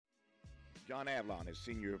John Avlon is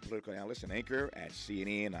senior political analyst and anchor at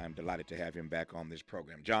CNN. I'm delighted to have him back on this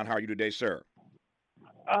program. John, how are you today, sir?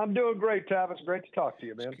 I'm doing great, Tavis. Great to talk to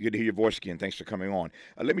you, man. Good to hear your voice again. Thanks for coming on.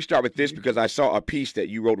 Let me start with this because I saw a piece that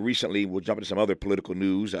you wrote recently. We'll jump into some other political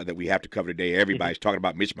news that we have to cover today. Everybody's talking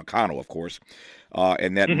about Mitch McConnell, of course,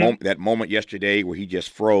 and that moment yesterday where he just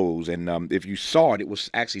froze. And if you saw it, it was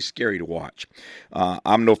actually scary to watch.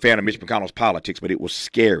 I'm no fan of Mitch McConnell's politics, but it was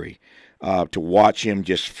scary. To watch him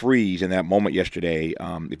just freeze in that moment yesterday.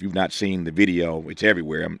 If you've not seen the video, it's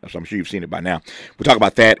everywhere. So I'm sure you've seen it by now. We'll talk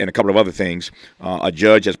about that and a couple of other things. A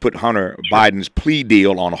judge has put Hunter Biden's plea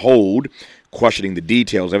deal on hold, questioning the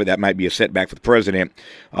details of it. That might be a setback for the president.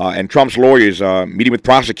 And Trump's lawyers meeting with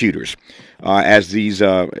prosecutors as these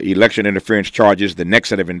election interference charges, the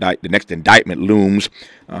next indictment looms.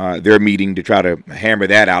 They're meeting to try to hammer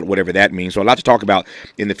that out, whatever that means. So a lot to talk about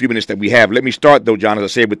in the few minutes that we have. Let me start, though, John, as I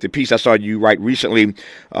said, with the piece I saw you write recently.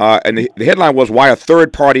 And the headline was, "Why a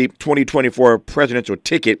Third-Party 2024 Presidential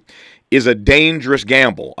Ticket is a dangerous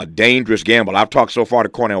gamble." A dangerous gamble. I've talked so far to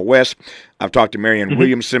Cornel West. I've talked to Marianne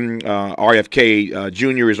Williamson. RFK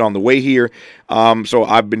Jr. is on the way here. So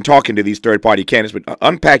I've been talking to these third-party candidates. But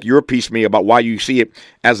unpack your piece to me about why you see it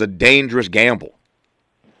as a dangerous gamble.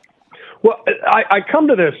 Well, I come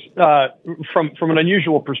to this from an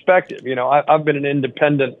unusual perspective. You know, I've been an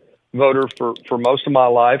independent voter for most of my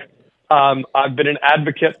life. I've been an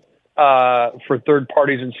advocate for third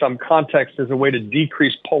parties in some context as a way to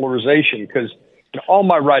decrease polarization, because all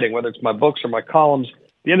my writing, whether it's my books or my columns,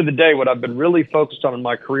 at the end of the day, what I've been really focused on in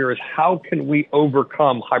my career is how can we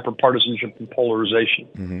overcome hyperpartisanship and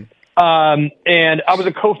polarization. And I was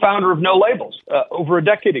a co-founder of No Labels over a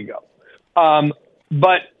decade ago.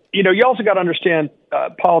 But, you know, you also got to understand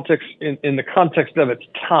politics in the context of its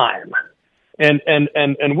time.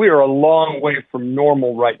 And we are a long way from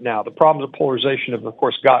normal right now. The problems of polarization have, of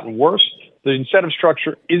course, gotten worse. The incentive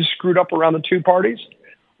structure is screwed up around the two parties.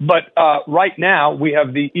 But right now, we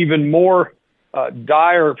have the even more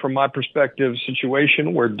dire, from my perspective,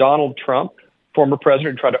 situation where Donald Trump, former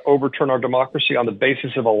president, tried to overturn our democracy on the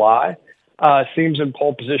basis of a lie, seems in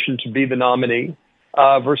pole position to be the nominee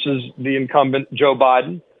versus the incumbent, Joe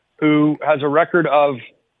Biden, who has a record of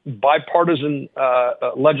bipartisan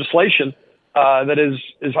legislation that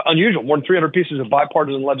is unusual, more than 300 pieces of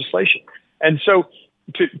bipartisan legislation. And so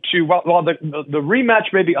while the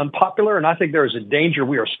rematch may be unpopular, and I think there is a danger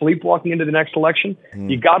we are sleepwalking into the next election,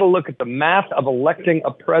 you got to look at the math of electing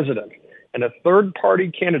a president. And a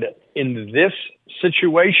third-party candidate in this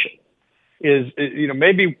situation is, you know,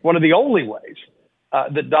 maybe one of the only ways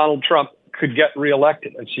that Donald Trump could get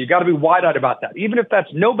reelected. And so you got to be wide-eyed about that, even if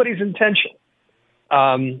that's nobody's intention.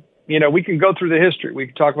 You know, we can go through the history. We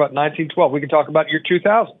can talk about 1912. We can talk about year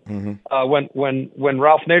 2000, when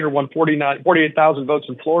Ralph Nader won 48,000 votes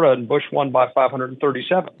in Florida and Bush won by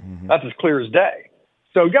 537. That's as clear as day.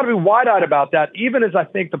 So you got to be wide-eyed about that, even as I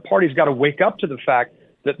think the party's got to wake up to the fact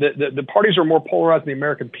that the parties are more polarized than the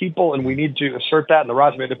American people, and we need to assert that, and the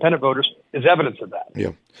rise of independent voters is evidence of that.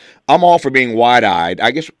 Yeah. I'm all for being wide-eyed.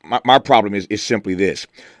 I guess my problem is simply this,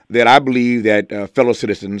 that I believe that fellow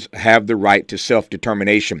citizens have the right to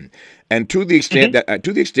self-determination. And to the extent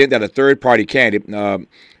that a third-party candidate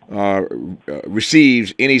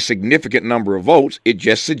receives any significant number of votes, it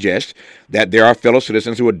just suggests that there are fellow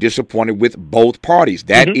citizens who are disappointed with both parties.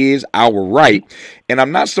 That is our right. And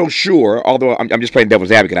I'm not so sure, although I'm just playing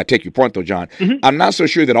devil's advocate, I take your point though, John, I'm not so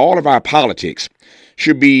sure that all of our politics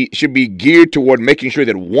should be geared toward making sure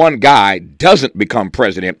that one guy doesn't become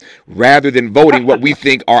president rather than voting what we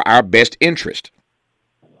think are our best interest.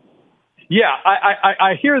 Yeah,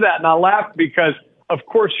 I hear that and I laugh because, of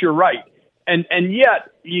course, you're right. And yet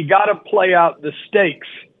you got to play out the stakes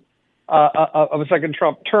of a second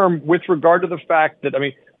Trump term with regard to the fact that, I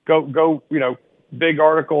mean, go, you know, big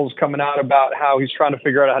articles coming out about how he's trying to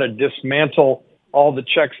figure out how to dismantle all the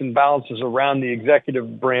checks and balances around the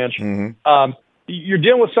executive branch. You're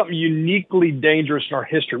dealing with something uniquely dangerous in our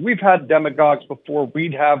history. We've had demagogues before.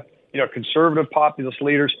 We'd have, you know, conservative populist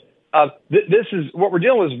leaders. This is what we're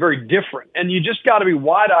dealing with is very different. And you just got to be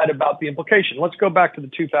wide-eyed about the implication. Let's go back to the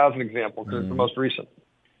 2000 example because it's the most recent.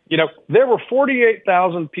 You know, there were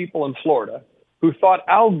 48,000 people in Florida who thought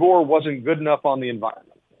Al Gore wasn't good enough on the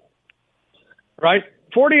environment, right?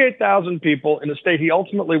 48,000 people in a state he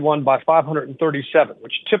ultimately won by 537,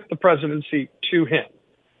 which tipped the presidency to him.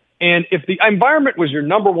 And if the environment was your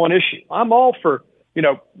number one issue, I'm all for, you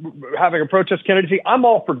know, having a protest candidacy. I'm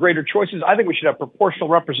all for greater choices. I think we should have proportional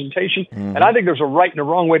representation. And I think there's a right and a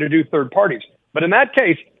wrong way to do third parties. But in that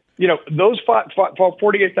case, you know, those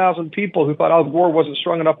 48,000 people who thought Al Gore wasn't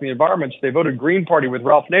strong enough in the environment, so they voted Green Party with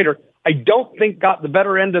Ralph Nader. I don't think got the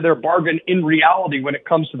better end of their bargain in reality when it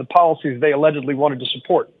comes to the policies they allegedly wanted to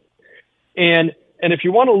support. And if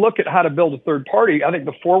you want to look at how to build a third party, I think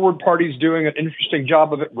the Forward Party is doing an interesting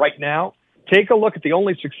job of it right now. Take a look at the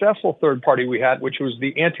only successful third party we had, which was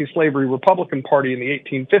the anti-slavery Republican Party in the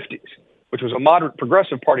 1850s, which was a moderate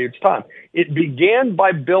progressive party at its time. It began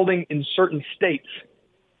by building in certain states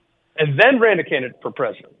and then ran a candidate for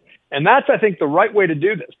president. And that's, I think, the right way to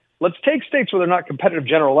do this. Let's take states where they're not competitive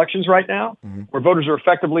general elections right now, where voters are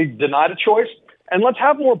effectively denied a choice, and let's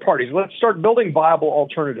have more parties. Let's start building viable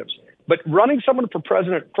alternatives. But running someone for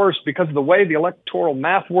president first because of the way the electoral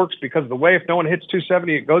math works, because of the way if no one hits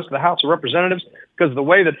 270, it goes to the House of Representatives, because of the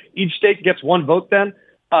way that each state gets one vote then,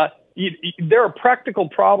 there are practical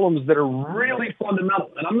problems that are really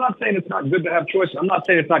fundamental. And I'm not saying it's not good to have choice. I'm not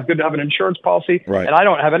saying it's not good to have an insurance policy. Right. And I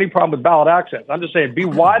don't have any problem with ballot access. I'm just saying be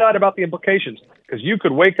wide-eyed about the implications, because you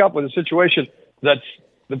could wake up with a situation that's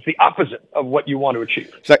the opposite of what you want to achieve.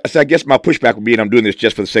 So I guess my pushback would be, and I'm doing this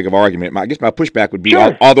just for the sake of argument, I guess my pushback would be,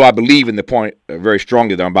 sure, although I believe in the point very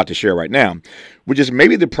strongly that I'm about to share right now, which is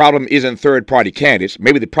maybe the problem isn't third-party candidates.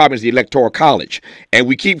 Maybe the problem is the Electoral College. And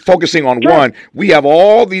we keep focusing on sure, one. We have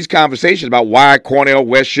all these conversations about why Cornel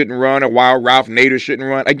West shouldn't run or why Ralph Nader shouldn't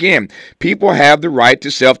run. Again, people have the right to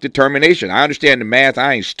self-determination. I understand the math.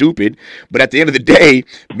 I ain't stupid. But at the end of the day,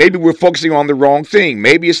 maybe we're focusing on the wrong thing.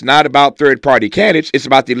 Maybe it's not about third-party candidates. It's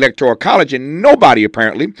about the Electoral College. And nobody,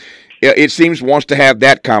 apparently, it seems, wants to have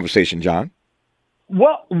that conversation, John.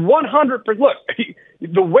 Well, 100%. Look,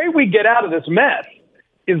 the way we get out of this mess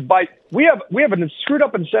is by we have a screwed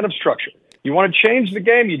up incentive structure. You want to change the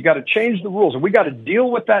game, you've got to change the rules, and we got to deal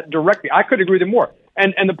with that directly. I could agree with you more.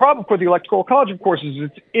 And the problem with the Electoral College, of course, is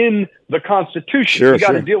it's in the Constitution. Sure, you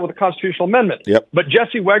got to deal with the constitutional amendment. Yep. But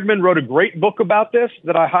Jesse Wegman wrote a great book about this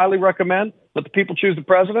that I highly recommend. Let the People Choose the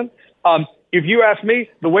President. If you ask me,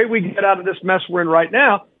 the way we get out of this mess we're in right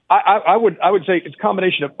now, I would say it's a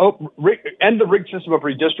combination of end the rigged system of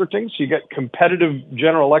redistricting, so you get competitive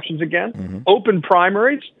general elections again, open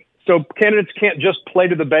primaries, so candidates can't just play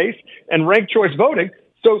to the base, and ranked choice voting.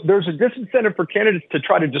 So there's a disincentive for candidates to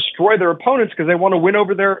try to destroy their opponents because they want to win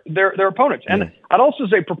over their opponents. And I'd also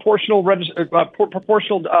say proportional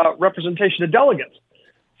representation of delegates.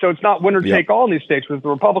 So it's not winner take all in these states. What the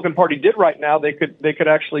Republican Party did right now, they could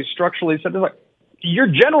actually structurally say, like, your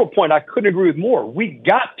general point, I couldn't agree with more. We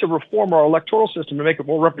got to reform our electoral system to make it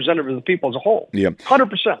more representative of the people as a whole. Yeah,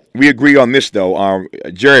 100%. We agree on this, though.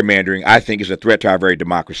 Gerrymandering, I think, is a threat to our very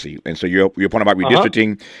democracy. And so your point about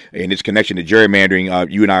redistricting and its connection to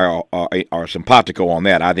gerrymandering, you and I are simpatico on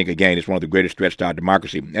that. I think, again, it's one of the greatest threats to our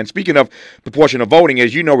democracy. And speaking of proportional voting,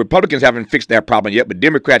 as you know, Republicans haven't fixed that problem yet, but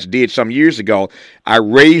Democrats did some years ago. I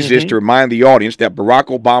raised this to remind the audience that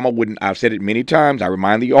Barack Obama wouldn't, I've said it many times, I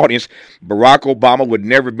remind the audience, Barack Obama would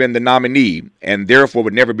never have been the nominee and therefore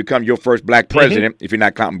would never become your first black president if you're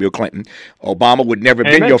not counting Bill Clinton. Obama would never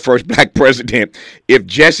have been your first black president if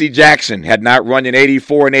Jesse Jackson had not run in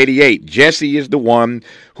 84 and 88. Jesse is the one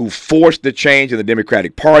who forced the change in the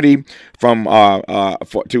Democratic Party from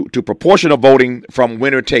to proportional voting from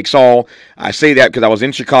winner takes all. I say that because I was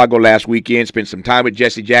in Chicago last weekend, spent some time with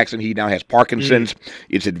Jesse Jackson. He now has Parkinson's.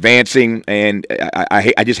 It's advancing, and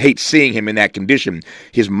I just hate seeing him in that condition.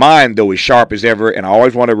 His mind, though, is sharp as ever, and I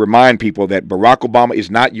always want to remind people that Barack Obama is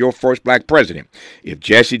not your first black president. If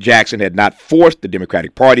Jesse Jackson had not forced the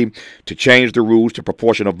Democratic Party to change the rules to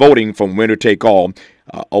proportional voting from winner take all,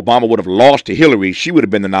 Obama would have lost to Hillary. She would have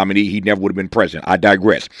been the nominee. He never would have been president. I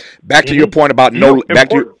digress. Back to your point about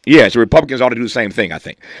so Republicans ought to do the same thing, I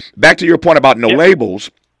think. Back to your point about no labels.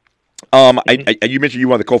 You mentioned you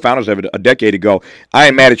were one of the co-founders of it a decade ago. I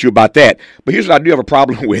ain't mad at you about that. But here's what I do have a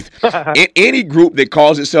problem with. Any group that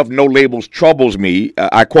calls itself No Labels troubles me.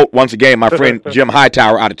 I quote once again my friend Jim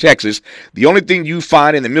Hightower out of Texas. The only thing you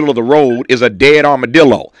find in the middle of the road is a dead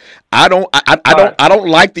armadillo. I don't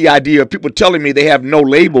like the idea of people telling me they have no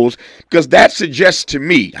labels, because that suggests to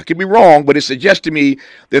me, I could be wrong, but it suggests to me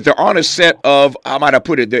that there aren't a set of, how might I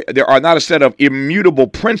put it, there are not a set of immutable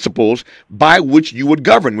principles by which you would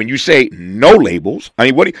govern. When you say no labels, I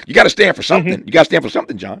mean, you got to stand for something. You got to stand for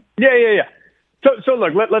something, John. Yeah. So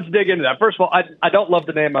look, let's dig into that. First of all, I don't love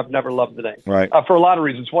the name. I've never loved the name. Right. For a lot of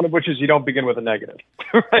reasons, one of which is you don't begin with a negative.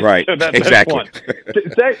 Right. So exactly.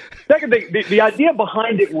 That's one. Second thing, the idea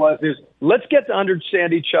behind it is let's get to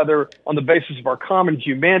understand each other on the basis of our common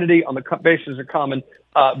humanity, on the basis of common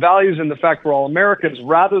values, and the fact we're all Americans,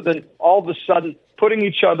 rather than all of a sudden putting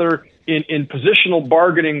each other in positional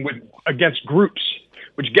bargaining against groups,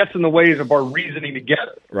 which gets in the ways of our reasoning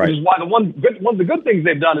together. Right. Which is why one of the good things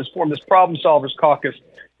they've done is form this problem solvers caucus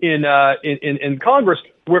in Congress,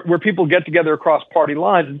 where people get together across party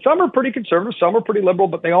lines, and some are pretty conservative, some are pretty liberal,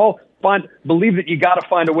 but they all believe that you got to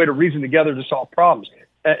find a way to reason together to solve problems,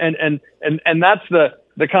 and that's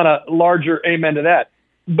the kind of larger amen to that.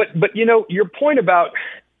 But your point about,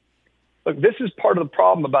 look, this is part of the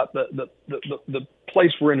problem about the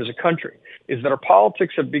place we're in as a country, is that our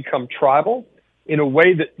politics have become tribal in a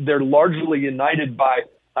way that they're largely united by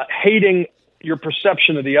hating your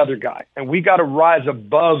perception of the other guy, and we got to rise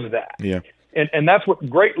above that. Yeah. And that's what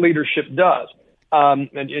great leadership does.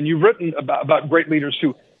 And you've written about great leaders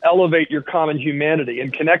who elevate your common humanity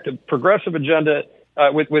and connect a progressive agenda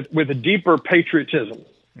with a deeper patriotism,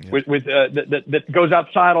 that goes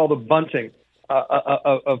outside all the bunting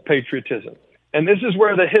of patriotism. And this is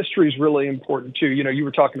where the history is really important too. You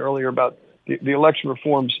were talking earlier about the election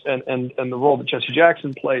reforms and the role that Jesse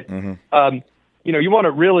Jackson played. Mm-hmm. You want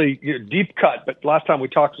to really deep cut, but last time we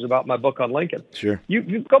talked was about my book on Lincoln. Sure.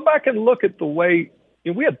 You go back and look at the way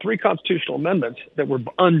we had 3 constitutional amendments that were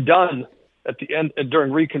undone at the end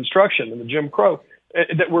during Reconstruction and the Jim Crow,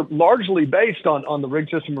 that were largely based on the rigged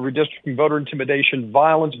system of redistricting, voter intimidation,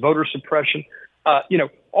 violence, voter suppression.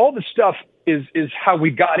 All this stuff is how we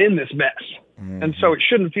got in this mess. Mm-hmm. And so it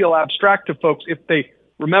shouldn't feel abstract to folks if they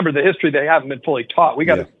remember the history they haven't been fully taught. We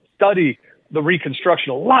got to study the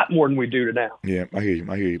Reconstruction a lot more than we do now. Yeah, I hear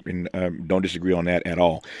you. And don't disagree on that at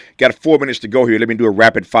all. Got 4 minutes to go here. Let me do a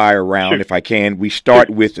rapid fire round if I can. We start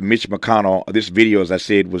with Mitch McConnell. This video, as I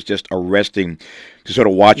said, was just arresting to sort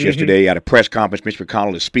of watch yesterday at a press conference. Mitch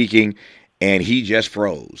McConnell is speaking, and he just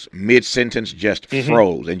froze. Mid-sentence, just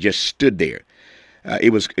froze and just stood there.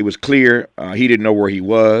 It was clear he didn't know where he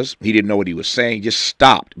was. He didn't know what he was saying. He just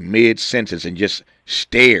stopped mid-sentence and just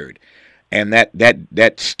stared. And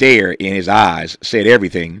that stare in his eyes said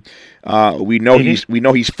everything. We know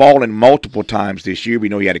he's fallen multiple times this year. We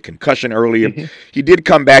know he had a concussion earlier. He did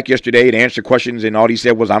come back yesterday and answer questions, and all he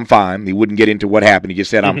said was, "I'm fine." He wouldn't get into what happened. He just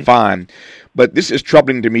said, "I'm fine." But this is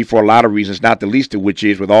troubling to me for a lot of reasons, not the least of which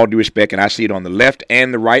is, with all due respect, and I see it on the left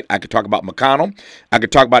and the right. I could talk about McConnell. I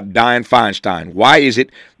could talk about Dianne Feinstein. Why is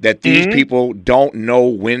it that these people don't know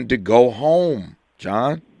when to go home,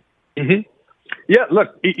 John? Yeah,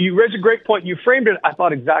 look, you raised a great point. You framed it, I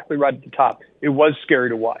thought, exactly right at the top. It was scary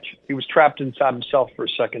to watch. He was trapped inside himself for a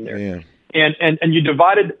second there. Yeah. And you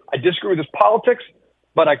divided, I disagree with his politics,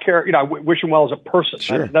 but I care, I wish him well as a person.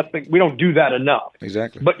 Sure. We don't do that enough.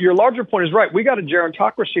 Exactly. But your larger point is right. We got a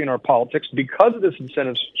gerontocracy in our politics because of this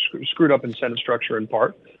screwed up incentive structure in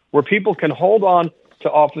part, where people can hold on to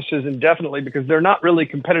offices indefinitely because they're not really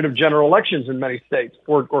competitive general elections in many states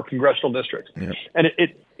or congressional districts. Yep. And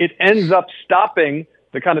it ends up stopping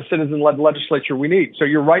the kind of citizen-led legislature we need. So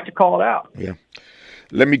you're right to call it out. Yeah.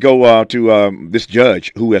 Let me go to this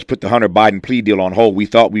judge who has put the Hunter Biden plea deal on hold. We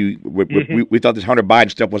thought we thought this Hunter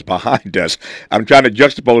Biden stuff was behind us. I'm trying to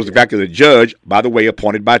juxtapose the fact that the judge, by the way,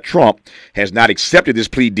 appointed by Trump, has not accepted this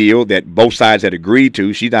plea deal that both sides had agreed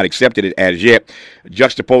to. She's not accepted it as yet.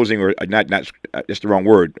 Juxtaposing, or not that's the wrong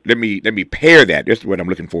word. Let me pair that. That's what I'm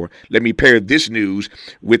looking for. Let me pair this news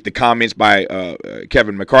with the comments by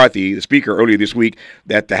Kevin McCarthy, the speaker, earlier this week,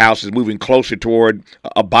 that the House is moving closer toward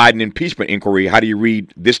a Biden impeachment inquiry. How do you read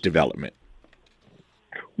this development?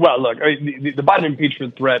 Well, look, the Biden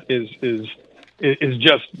impeachment threat is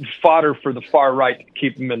just fodder for the far right to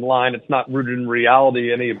keep them in line. It's not rooted in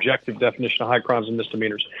reality, any objective definition of high crimes and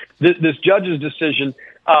misdemeanors. This judge's decision,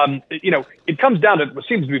 it comes down to what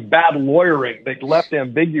seems to be bad lawyering. They left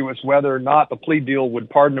ambiguous whether or not the plea deal would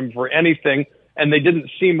pardon him for anything, and they didn't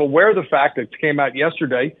seem aware of the fact that came out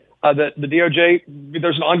yesterday that the DOJ,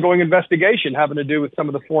 there's an ongoing investigation having to do with some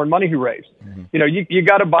of the foreign money he raised. You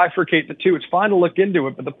got to bifurcate the two. It's fine to look into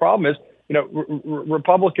it, but the problem is,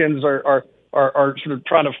 Republicans are sort of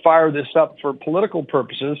trying to fire this up for political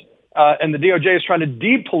purposes, and the DOJ is trying to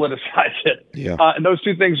depoliticize it. Yeah. And those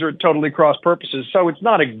two things are totally cross purposes. So it's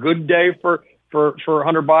not a good day for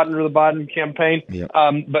Hunter Biden or the Biden campaign,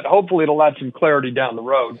 but hopefully it'll add some clarity down the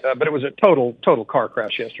road. But it was a total car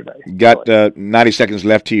crash yesterday. Got 90 seconds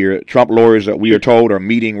left here. Trump lawyers, we are told, are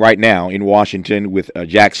meeting right now in Washington with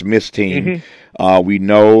Jack Smith's team. We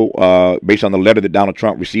know, based on the letter that Donald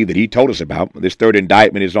Trump received that he told us about, this third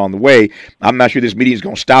indictment is on the way. I'm not sure this meeting is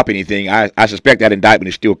going to stop anything. I suspect that indictment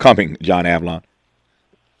is still coming, John Avlon.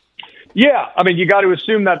 Yeah, I mean, you got to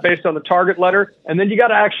assume that based on the target letter, and then you got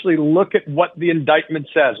to actually look at what the indictment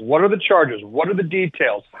says. What are the charges? What are the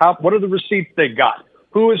details? What are the receipts they got?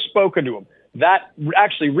 Who has spoken to them? That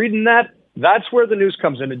actually reading that's where the news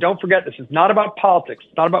comes in. And don't forget, this is not about politics.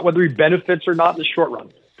 It's not about whether he benefits or not in the short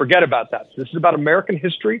run. Forget about that. This is about American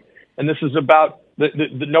history, and this is about the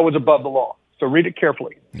no one's above the law. So read it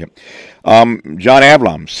carefully. Yep. John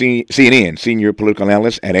Avlon, CNN, senior political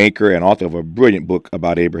analyst and anchor and author of a brilliant book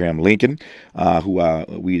about Abraham Lincoln, who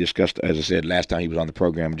we discussed, as I said, last time he was on the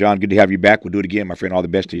program. John, good to have you back. We'll do it again, my friend. All the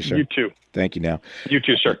best to you, sir. You too. Thank you now. You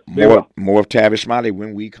too, sir. More of Tavis Smiley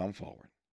when we come forward.